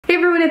Hey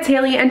everyone, it's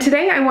Hailey, and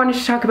today I wanted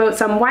to talk about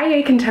some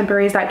YA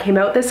contemporaries that came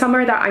out this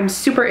summer that I'm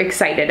super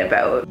excited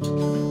about.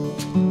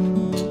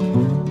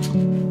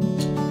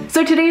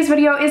 So today's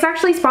video is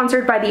actually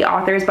sponsored by the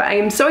authors, but I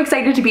am so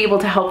excited to be able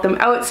to help them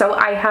out. So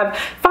I have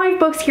 5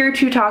 books here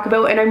to talk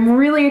about, and I'm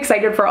really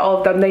excited for all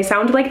of them. They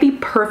sound like the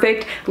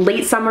perfect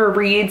late summer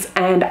reads,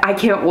 and I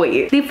can't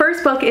wait. The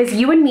first book is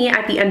You and Me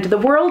at the End of the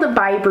World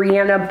by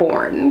Brianna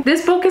Bourne.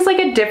 This book is like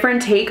a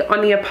different take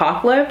on the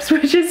apocalypse,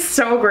 which is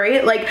so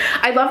great. Like,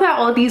 I love that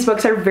all of these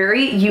books are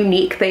very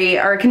unique. They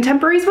are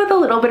contemporaries with a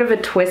little bit of a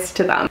twist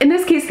to them. In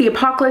this case, the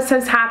apocalypse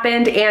has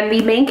happened, and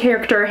the main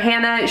character,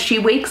 Hannah, she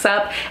wakes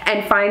up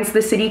and finds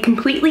the city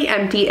completely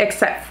empty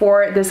except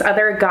for this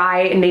other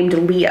guy named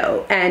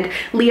Leo. And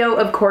Leo,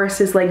 of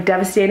course, is like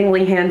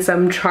devastatingly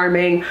handsome,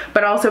 charming,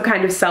 but also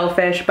kind of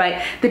selfish.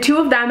 But the two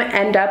of them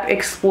end up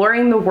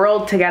exploring the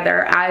world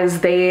together,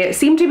 as they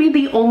seem to be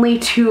the only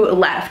two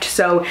left.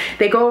 So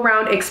they go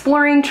around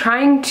exploring,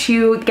 trying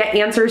to get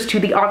answers to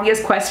the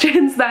obvious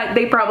questions that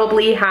they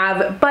probably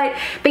have, but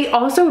they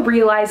also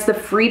realize the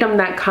freedom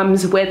that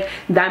comes with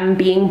them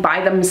being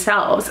by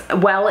themselves.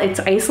 While it's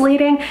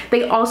isolating,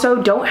 they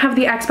also don't have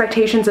the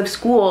expectations of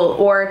school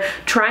or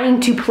trying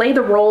to play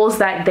the roles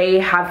that they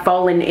have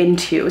fallen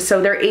into.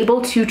 So they're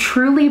able to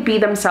truly be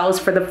themselves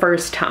for the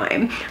first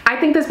time. I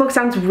think this book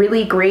sounds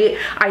really great.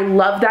 I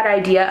love that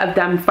idea of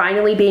them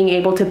finally being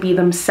able to be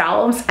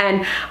themselves,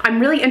 and I'm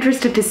really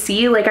interested to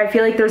see, like, I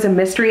feel like there's a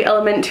mystery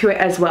element to it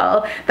as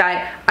well,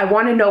 that I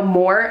want to know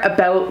more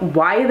about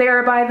why they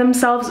are by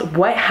themselves,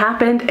 what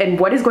happened, and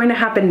what is going to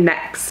happen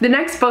next. The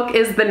next book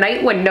is The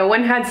Night When No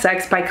One Had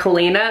Sex by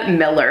Kalena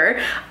Miller.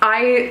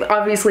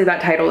 Obviously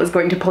that title is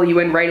going to pull you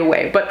in right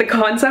away, but the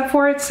concept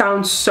for it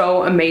sounds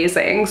so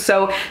amazing.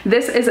 So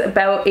this is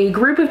about a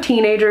group of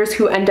teenagers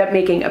who end up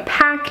making a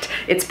pact.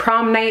 It's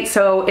prom night,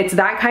 so it's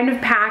that kind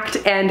of pact,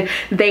 and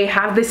they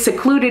have this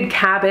secluded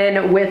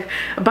cabin with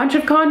a bunch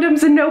of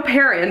condoms and no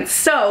parents.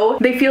 So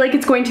they feel like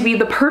it's going to be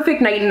the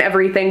perfect night and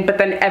everything, but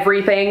then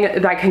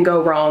everything that can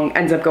go wrong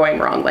ends up going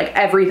wrong. Like,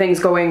 everything's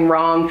going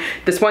wrong.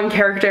 This one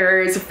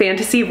character's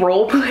fantasy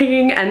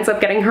role-playing ends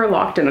up getting her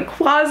locked in a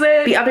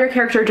closet. The other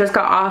character just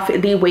got off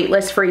the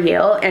waitlist for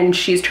Yale, and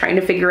she's trying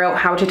to figure out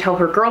how to tell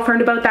her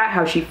girlfriend about that,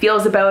 how she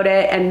feels about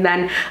it. And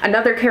then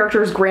another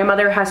character's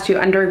grandmother has to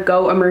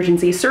undergo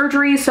emergency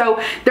surgery.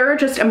 So there are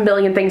just a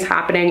million things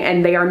happening,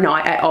 and they are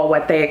not at all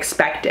what they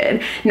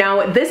expected.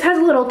 Now, this has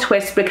a little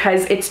twist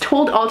because it's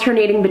told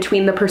alternating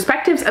between the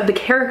perspectives of the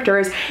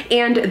characters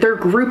and their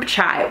group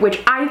chat,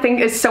 which I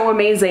think is so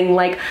amazing.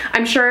 Like,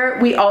 I'm sure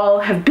we all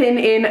have been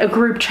in a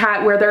group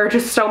chat where there are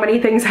just so many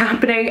things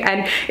happening,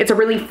 and it's a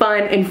really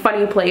fun and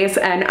funny place,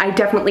 and I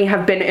definitely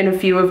have been in a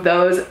few of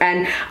those,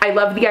 and I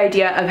love the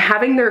idea of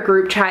having their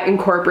group chat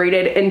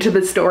incorporated into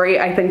the story.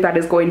 I think that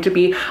is going to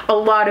be a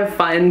lot of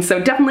fun, so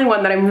definitely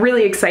one that I'm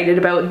really excited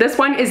about. This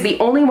one is the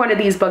only one of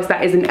these books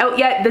that isn't out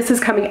yet. This is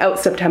coming out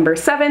September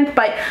 7th,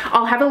 but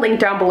I'll have a link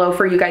down below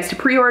for you guys to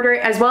pre-order,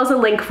 as well as a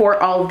link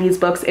for all of these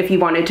books if you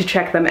wanted to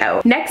check them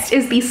out. Next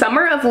is The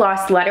Summer of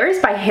Lost Letters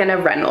by Hannah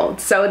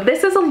Reynolds. So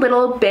this is a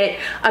little bit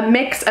a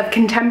mix of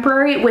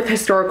contemporary with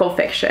historical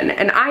fiction,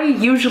 and I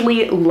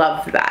usually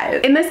love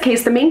that. In this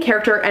case, the main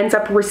character ends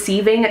up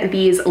receiving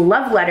these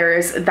love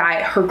letters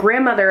that her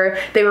grandmother,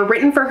 they were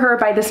written for her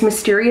by this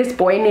mysterious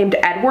boy named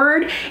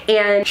Edward,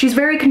 and she's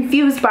very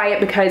confused by it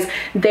because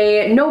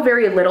they know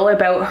very little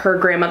about her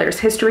grandmother's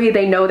history.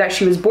 They know that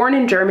she was born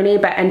in Germany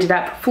but ended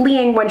up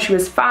fleeing when she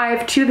was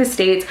 5 to the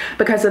States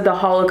because of the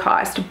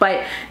Holocaust,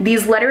 but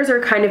these letters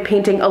are kind of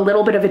painting a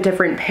little bit of a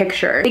different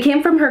picture. They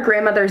came from her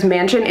grandmother's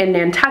mansion in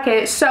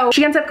Nantucket, so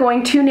she ends up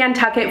going to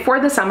Nantucket for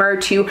the summer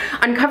to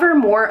uncover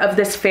more of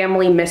this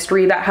family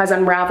mystery that has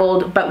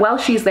unraveled. But while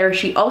she's there,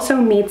 she also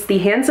meets the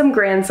handsome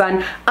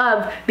grandson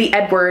of the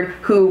Edward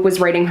who was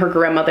writing her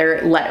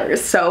grandmother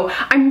letters. So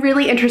I'm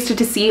really interested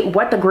to see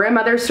what the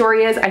grandmother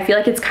story is. I feel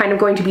like it's kind of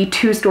going to be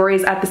 2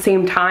 stories at the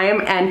same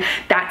time, and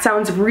that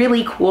sounds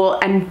really cool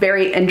and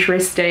very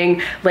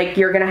interesting. Like,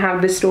 you're gonna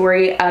have the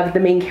story of the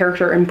main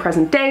character in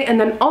present day, and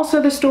then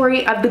also the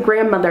story of the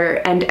grandmother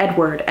and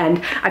Edward,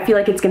 and I feel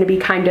like it's gonna be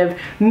kind of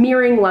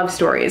mirroring love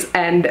stories,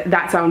 and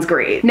that sounds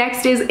great.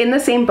 Next is In the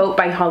Same Boat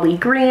by Holly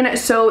Green.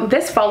 So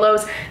this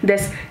follows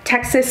this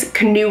Texas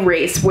canoe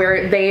race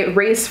where they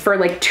race for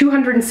like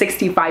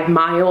 265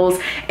 miles,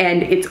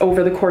 and it's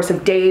over the course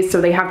of days,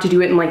 so they have to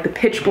do it in like the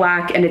pitch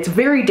black, and it's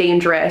very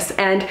dangerous.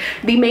 And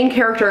the main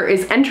character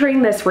is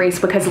entering this race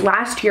because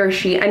last year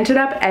she ended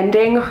up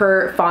ending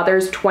her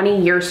father's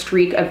 20-year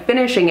streak of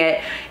finishing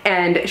it,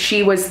 and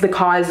she was the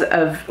cause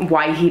of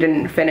why he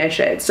didn't finish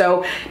it.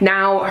 So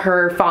now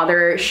her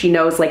father, she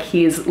knows, like,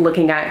 he's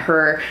looking at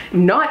her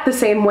not the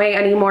same way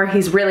anymore.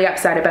 He's really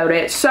upset about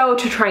it. So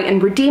to try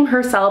and redeem herself,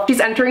 herself. She's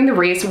entering the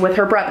race with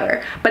her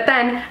brother. But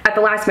then at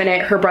the last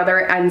minute, her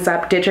brother ends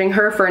up ditching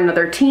her for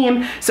another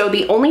team. So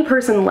the only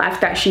person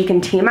left that she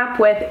can team up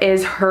with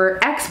is her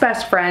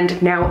ex-best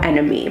friend, now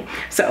enemy.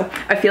 So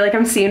I feel like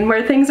I'm seeing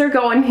where things are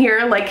going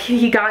here. Like,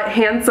 he got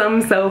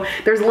handsome, so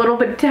there's a little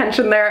bit of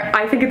tension there.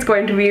 I think it's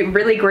going to be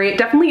really great.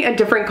 Definitely a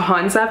different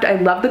concept. I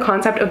love the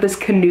concept of this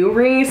canoe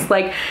race.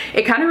 Like,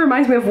 it kind of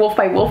reminds me of Wolf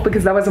by Wolf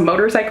because that was a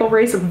motorcycle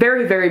race.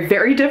 Very, very,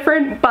 very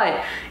different,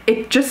 but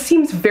it just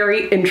seems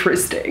very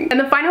interesting. And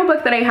the final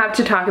book that I have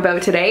to talk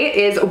about today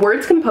is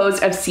Words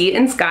Composed of Sea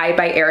and Sky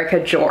by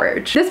Erica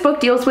George. This book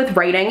deals with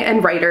writing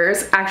and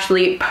writers,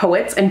 actually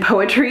poets and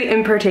poetry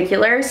in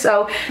particular.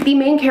 So the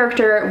main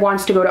character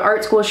wants to go to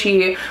art school.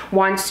 She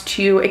wants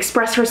to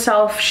express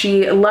herself.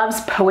 She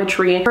loves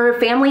poetry. Her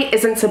family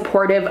isn't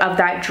supportive of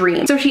that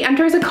dream. So she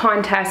enters a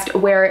contest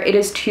where it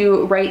is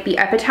to write the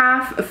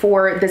epitaph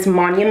for this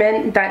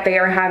monument that they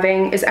are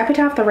having. Is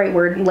epitaph the right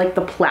word? Like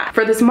the plaque.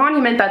 For this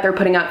monument that they're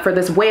putting up for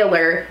this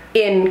whaler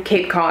in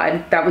Cape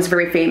Cod that was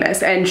very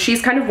famous. And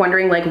she's kind of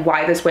wondering like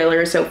why this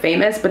whaler is so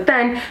famous. But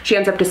then she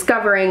ends up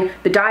discovering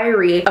the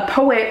diary, a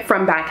poet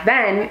from back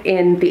then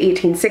in the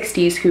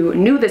 1860s who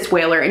knew this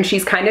whaler, and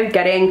she's kind of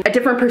getting a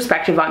different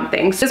perspective on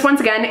things. This once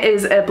again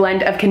is a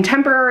blend of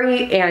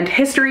contemporary and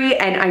history,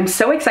 and I'm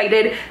so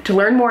excited to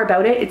learn more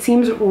about it. It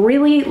seems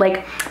really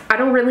like, I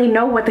don't really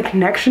know what the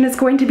connection is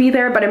going to be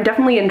there, but I'm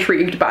definitely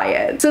intrigued by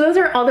it. So those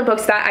are all the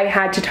books that I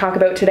had to talk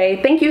about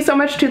today. Thank you so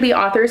much to the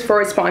authors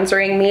for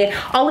sponsoring me.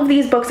 All of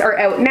these books are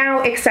out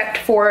now except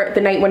for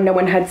The Night When No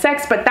One Had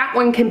Sex, but that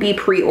one can be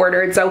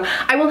pre-ordered. So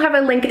I will have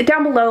a link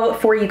down below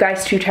for you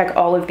guys to check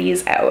all of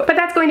these out. But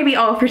that's going to be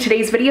all for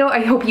today's video.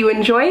 I hope you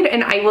enjoyed,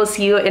 and I will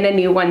see you in a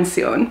new one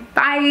soon.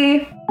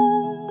 Bye!